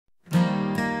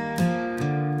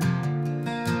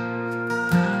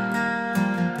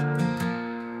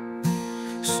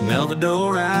Smell the dough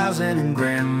rising in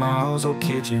grandma's old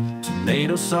kitchen.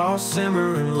 Tomato sauce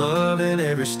simmering, loving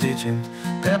every stitching.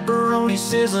 Pepperoni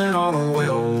sizzling on a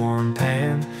well-worn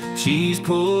pan. Cheese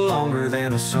pulled longer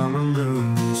than a summer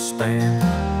moon span.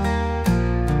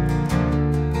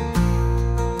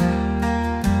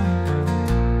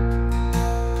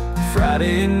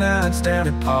 Friday nights down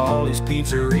at Polly's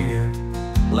Pizzeria.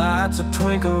 Lights a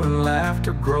twinkle and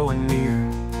laughter growing near.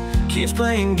 Kids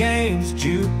playing games,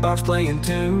 jukebox playing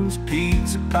tunes.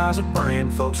 Pizza pies a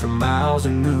brand, folks from miles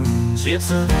and moons.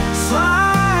 It's a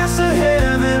slice of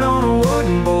heaven on a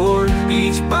wooden board.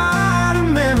 Each bite a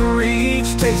memory,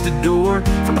 each taste adored.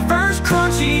 From the first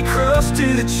crunchy crust to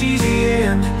the cheesy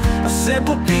end, a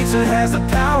simple pizza has the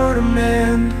power to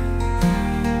mend.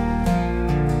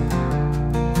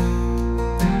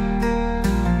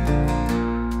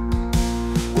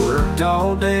 Worked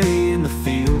all day in the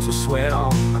fields with sweat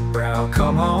on my brow.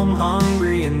 Come home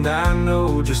hungry and I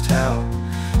know just how.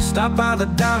 Stop by the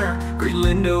diner, greet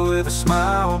Linda with a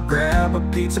smile. Grab a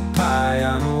pizza pie,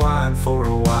 unwind for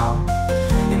a while.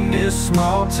 In this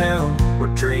small town where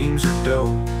dreams are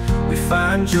dough, we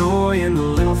find joy in the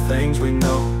little things we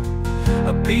know.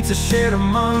 A pizza shared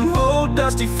among old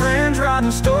dusty friends,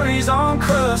 writing stories on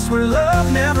crust where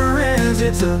love never ends.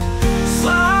 It's a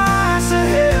slice of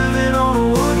heaven on a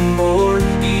wooden board.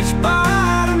 Each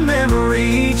bite a memory,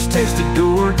 each taste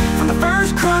adored. From the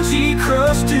first crunchy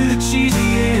crust to the cheesy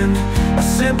end, a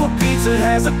simple pizza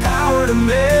has the power to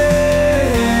mend.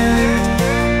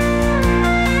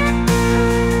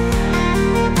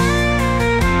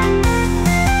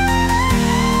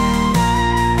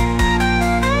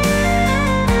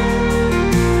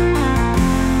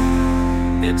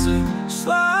 It's a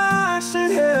slice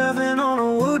of heaven on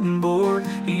a wooden board.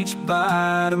 Each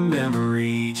bite a memory,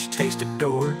 each taste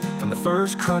adored. From the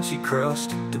first crunchy crust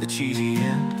to the cheesy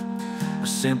end, a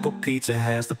simple pizza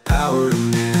has the power to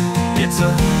mend. It's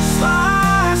a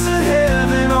slice of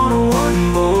heaven on a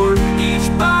wooden board. Each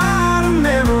bite a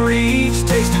memory, each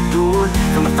taste adored.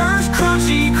 From the first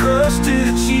crunchy crust to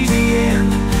the cheesy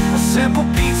end, a simple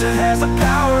pizza has the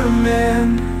power to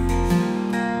mend.